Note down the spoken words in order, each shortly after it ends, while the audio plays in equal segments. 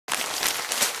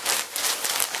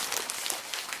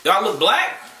Do I look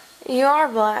black? You are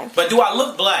black. But do I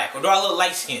look black or do I look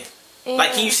light skinned? Yeah.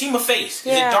 Like, can you see my face?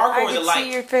 Yeah, is it dark or is it I light? can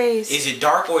see your face. Is it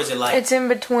dark or is it light? It's in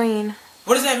between.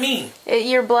 What does that mean?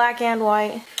 You're black and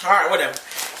white. Alright, whatever.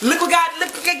 Look what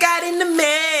I got in the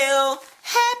mail.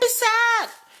 Happy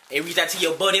sock. They reached out to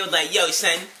your buddy. It was like, yo,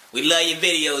 son, we love your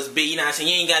videos, B. You know what I'm saying?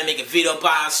 You ain't gotta make a video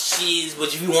about shit,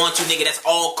 but if you want to, nigga, that's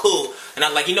all cool. And I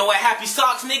was like, you know what? Happy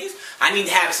socks, niggas? I need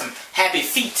to have some happy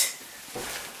feet.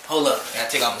 Hold up. I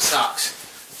gotta take off my socks.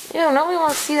 Yo, nobody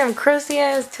wants to see them crusty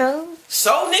ass toes.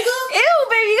 So, nigga? Ew,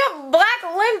 baby, you got black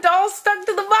lint all stuck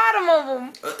to the bottom of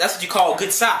them. That's what you call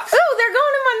good socks. Ooh, they're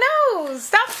going in my nose.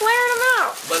 Stop flaring them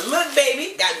out. But look,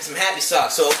 baby, got me some happy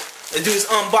socks. So, let's do this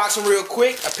unboxing real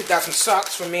quick. I picked out some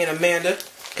socks for me and Amanda.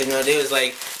 Because, you know, they was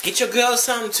like, get your girl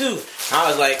something, too. And I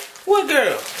was like, what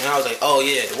girl? And I was like, oh,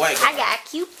 yeah, the white girl. I got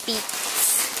cute feet.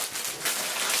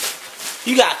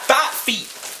 You got thought feet.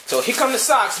 So, here come the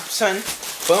socks, son.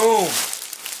 Boom.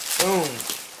 Boom.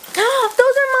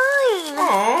 Those are mine.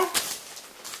 Aww.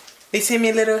 They sent me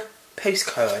a little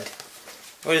postcard.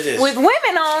 What is this? With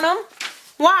women on them.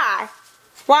 Why?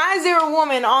 Why is there a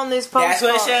woman on this postcard? That's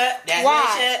what it said. That's why? what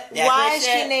it said. That's why what it is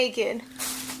said. she naked?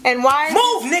 And why?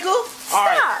 Move, nigga. Stop.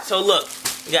 Alright, so look.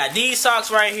 We got these socks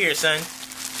right here, son.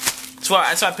 So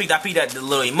I picked out the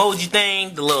little emoji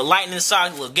thing, the little lightning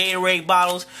socks, the little Gatorade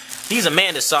bottles. These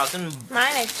Amanda socks.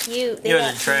 Mine are cute. Yours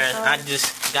are trash. I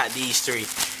just got these three.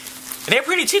 And they're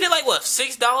pretty cheap. They're like, what,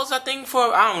 $6 I think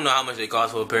for, I don't know how much they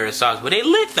cost for a pair of socks, but they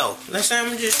lit though. Let's say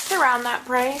I'm just. It's around that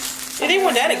price. Yeah, they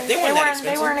weren't that expensive.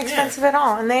 They weren't expensive at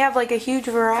all. And they have like a huge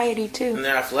variety too. And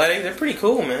they're athletic. They're pretty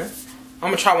cool, man. I'm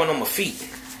gonna try one on my feet.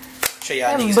 Show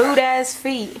y'all niggas. Boot ass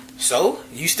feet. So,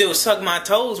 you still suck my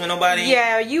toes when nobody.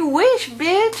 Yeah, you wish,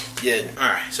 bitch. Yeah,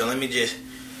 alright. So let me just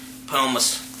put on my.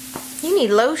 You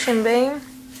need lotion, babe.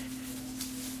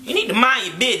 You need to mind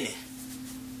your business.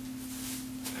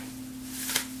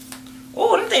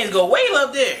 Oh, them things go way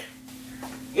up there.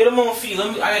 Get them on feet.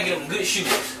 I gotta get them good shoes.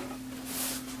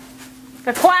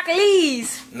 The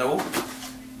Quacklees. No.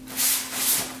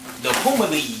 The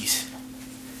Pumalees.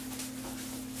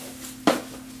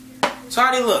 So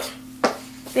how they look?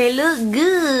 They look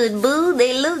good, boo.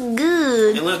 They look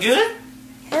good. They look good?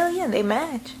 Hell yeah, they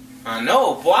match. I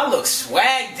know, boy. I look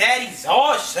swag daddy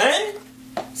Zosh, son.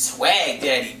 Swag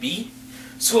daddy, B.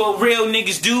 So what real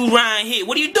niggas do around here.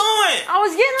 What are you doing? I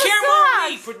was getting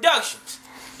Camera the socks. Productions.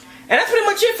 And that's pretty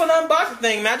much it for the unboxing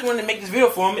thing, man. I just wanted to make this video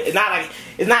for him. It's not a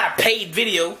paid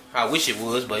video. I wish it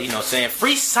was, but you know what I'm saying.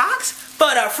 Free socks for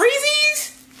the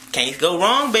freezies? Can't go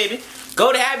wrong, baby.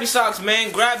 Go to Happy Socks, man.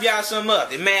 Grab y'all some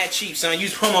up. They're mad cheap, son.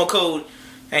 Use promo code.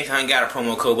 Actually, I ain't got a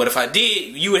promo code, but if I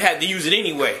did, you would have to use it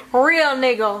anyway. Real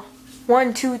nigga.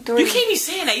 1, 2, 3. You can't be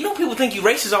saying that. You know people think you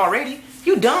racist already.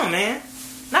 You dumb, man.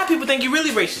 Now people think you really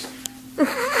racist. Damn,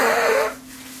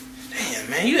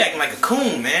 man. You acting like a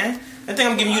coon, man. I think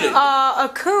I'm giving you the... A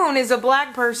coon is a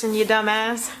black person, you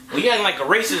dumbass. Well, you acting like a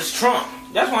racist Trump.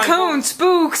 That's why Coon,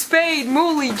 spook, spade,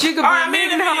 mooly, jigaboo, alright, I'm in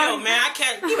the video, man. I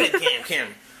can't... Give me the damn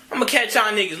camera. I'm gonna catch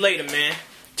y'all niggas later, man.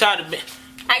 Try to be...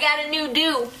 I got a new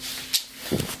do.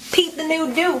 Peep the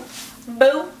new do.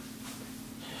 Boo.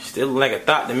 Still look like a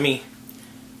thought to me.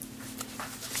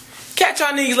 Catch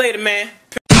y'all niggas later, man.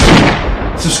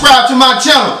 Subscribe to my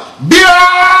channel.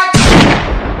 Bitch!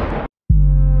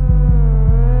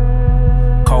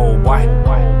 Cold boy.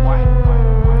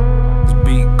 This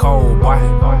beat cold boy.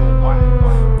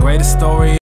 Greatest story.